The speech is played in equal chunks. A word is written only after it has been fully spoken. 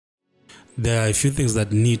there are a few things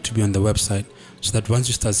that need to be on the website so that once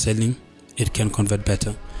you start selling, it can convert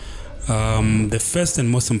better. The first and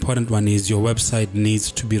most important one is your website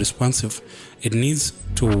needs to be responsive. It needs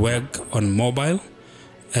to work on mobile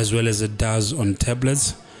as well as it does on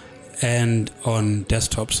tablets and on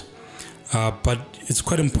desktops. But it's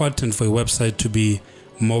quite important for a website to be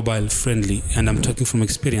mobile friendly, and I'm talking from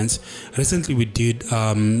experience. Recently we did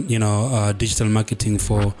digital marketing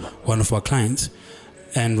for one of our clients,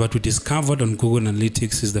 and what we discovered on Google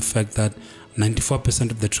Analytics is the fact that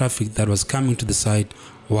 94% of the traffic that was coming to the site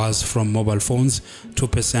was from mobile phones,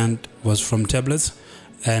 2% was from tablets,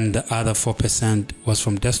 and the other 4% was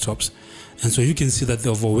from desktops. And so you can see that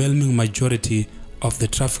the overwhelming majority of the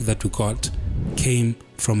traffic that we got came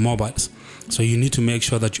from mobiles. So you need to make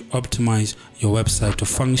sure that you optimize your website to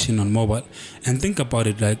function on mobile. And think about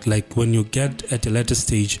it like when you get at a later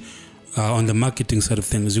stage on the marketing side of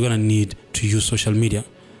things, you're going to need to use social media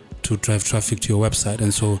to drive traffic to your website.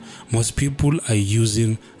 And so most people are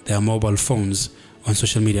using their mobile phones on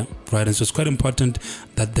social media, right? And so it's quite important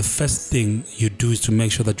that the first thing you do is to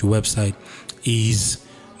make sure that your website is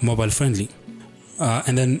mobile friendly.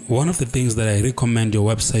 And then one of the things that I recommend your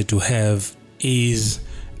website to have is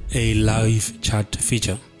a live chat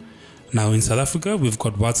feature. Now in South Africa, we've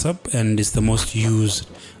got WhatsApp, and it's the most used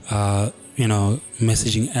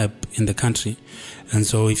messaging app in the country. And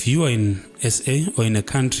so if you are in SA or in a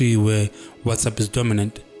country where WhatsApp is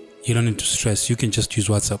dominant, you don't need to stress. You can just use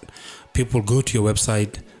WhatsApp. People go to your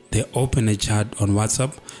website, they open a chat on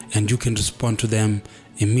WhatsApp, and you can respond to them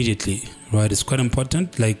immediately, right? It's quite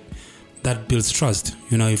important. Like, that builds trust.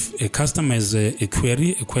 If a customer has a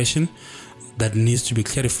query, a question that needs to be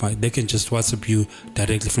clarified, they can just WhatsApp you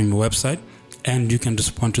directly from your website, and you can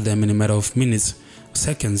respond to them in a matter of minutes,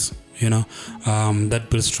 seconds. That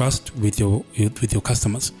builds trust with your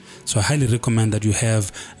customers. So I highly recommend that you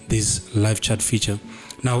have this live chat feature.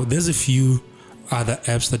 Now there's a few other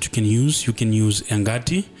apps that you can use. You can use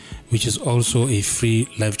Engati, which is also a free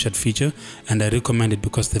live chat feature, and I recommend it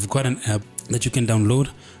because they've got an app that you can download,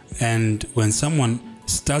 and when someone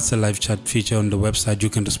starts a live chat feature on the website, you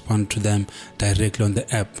can respond to them directly on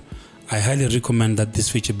the app. I highly recommend that this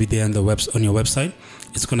feature be there on your website.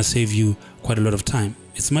 It's going to save you quite a lot of time.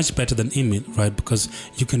 It's much better than email, right? Because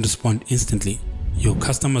you can respond instantly. Your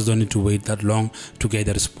customers don't need to wait that long to get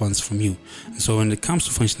a response from you. And so when it comes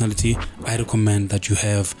to functionality, I recommend that you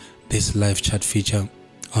have this live chat feature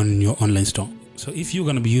on your online store. So if you're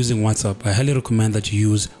going to be using WhatsApp, I highly recommend that you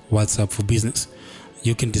use WhatsApp for Business.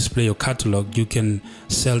 You can display your catalog. You can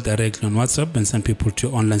sell directly on WhatsApp and send people to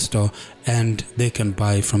your online store, and they can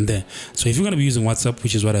buy from there. So if you're going to be using WhatsApp,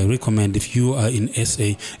 which is what I recommend if you are in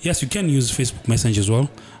SA, yes, you can use Facebook Messenger as well.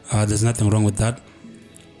 There's nothing wrong with that.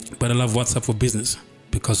 But I love WhatsApp for Business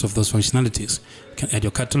because of those functionalities. You can add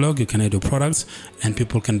your catalog, you can add your products, and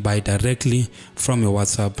people can buy directly from your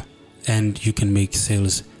WhatsApp, and you can make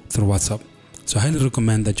sales through WhatsApp. So I highly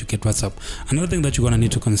recommend that you get WhatsApp. Another thing that you're going to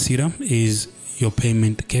need to consider is your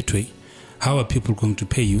payment gateway. How are people going to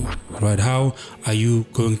pay you, right? How are you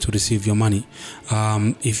going to receive your money?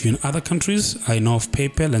 If you're in other countries, I know of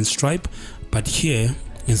PayPal and Stripe, but here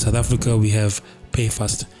in South Africa, we have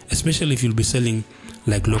PayFast, especially if you'll be selling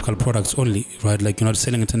like local products only, right? Like you're not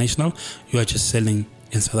selling international, you are just selling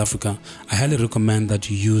in South Africa. I highly recommend that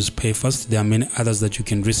you use PayFast. There are many others that you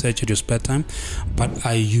can research at your spare time, but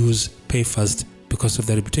I use PayFast because of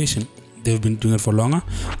their reputation. They've been doing it for longer,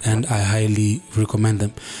 and I highly recommend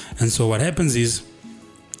them. And so what happens is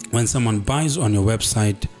when someone buys on your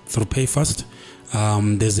website through PayFast,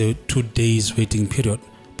 there's a 2 days waiting period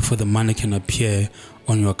before the money can appear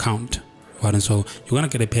on your account. Right? And so you're going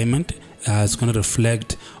to get a payment. It's going to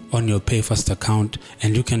reflect on your PayFast account,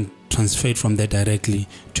 and you can transfer it from there directly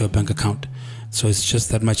to your bank account. So it's just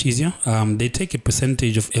that much easier. They take a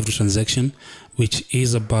percentage of every transaction, which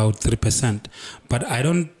is about 3%. But I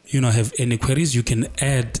don't, have any queries. You can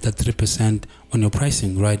add that 3% on your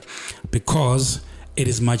pricing, right? Because it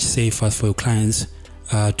is much safer for your clients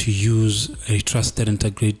to use a trusted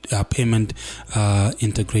payment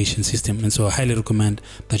integration system. And so I highly recommend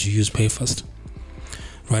that you use PayFast.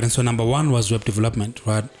 Right, and so number one was web development,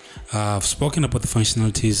 right? I've spoken about the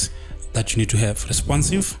functionalities that you need to have: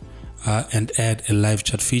 responsive, and add a live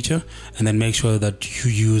chat feature, and then make sure that you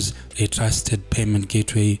use a trusted payment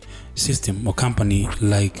gateway system or company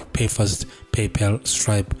like PayFast, PayPal,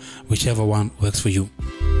 Stripe, whichever one works for you.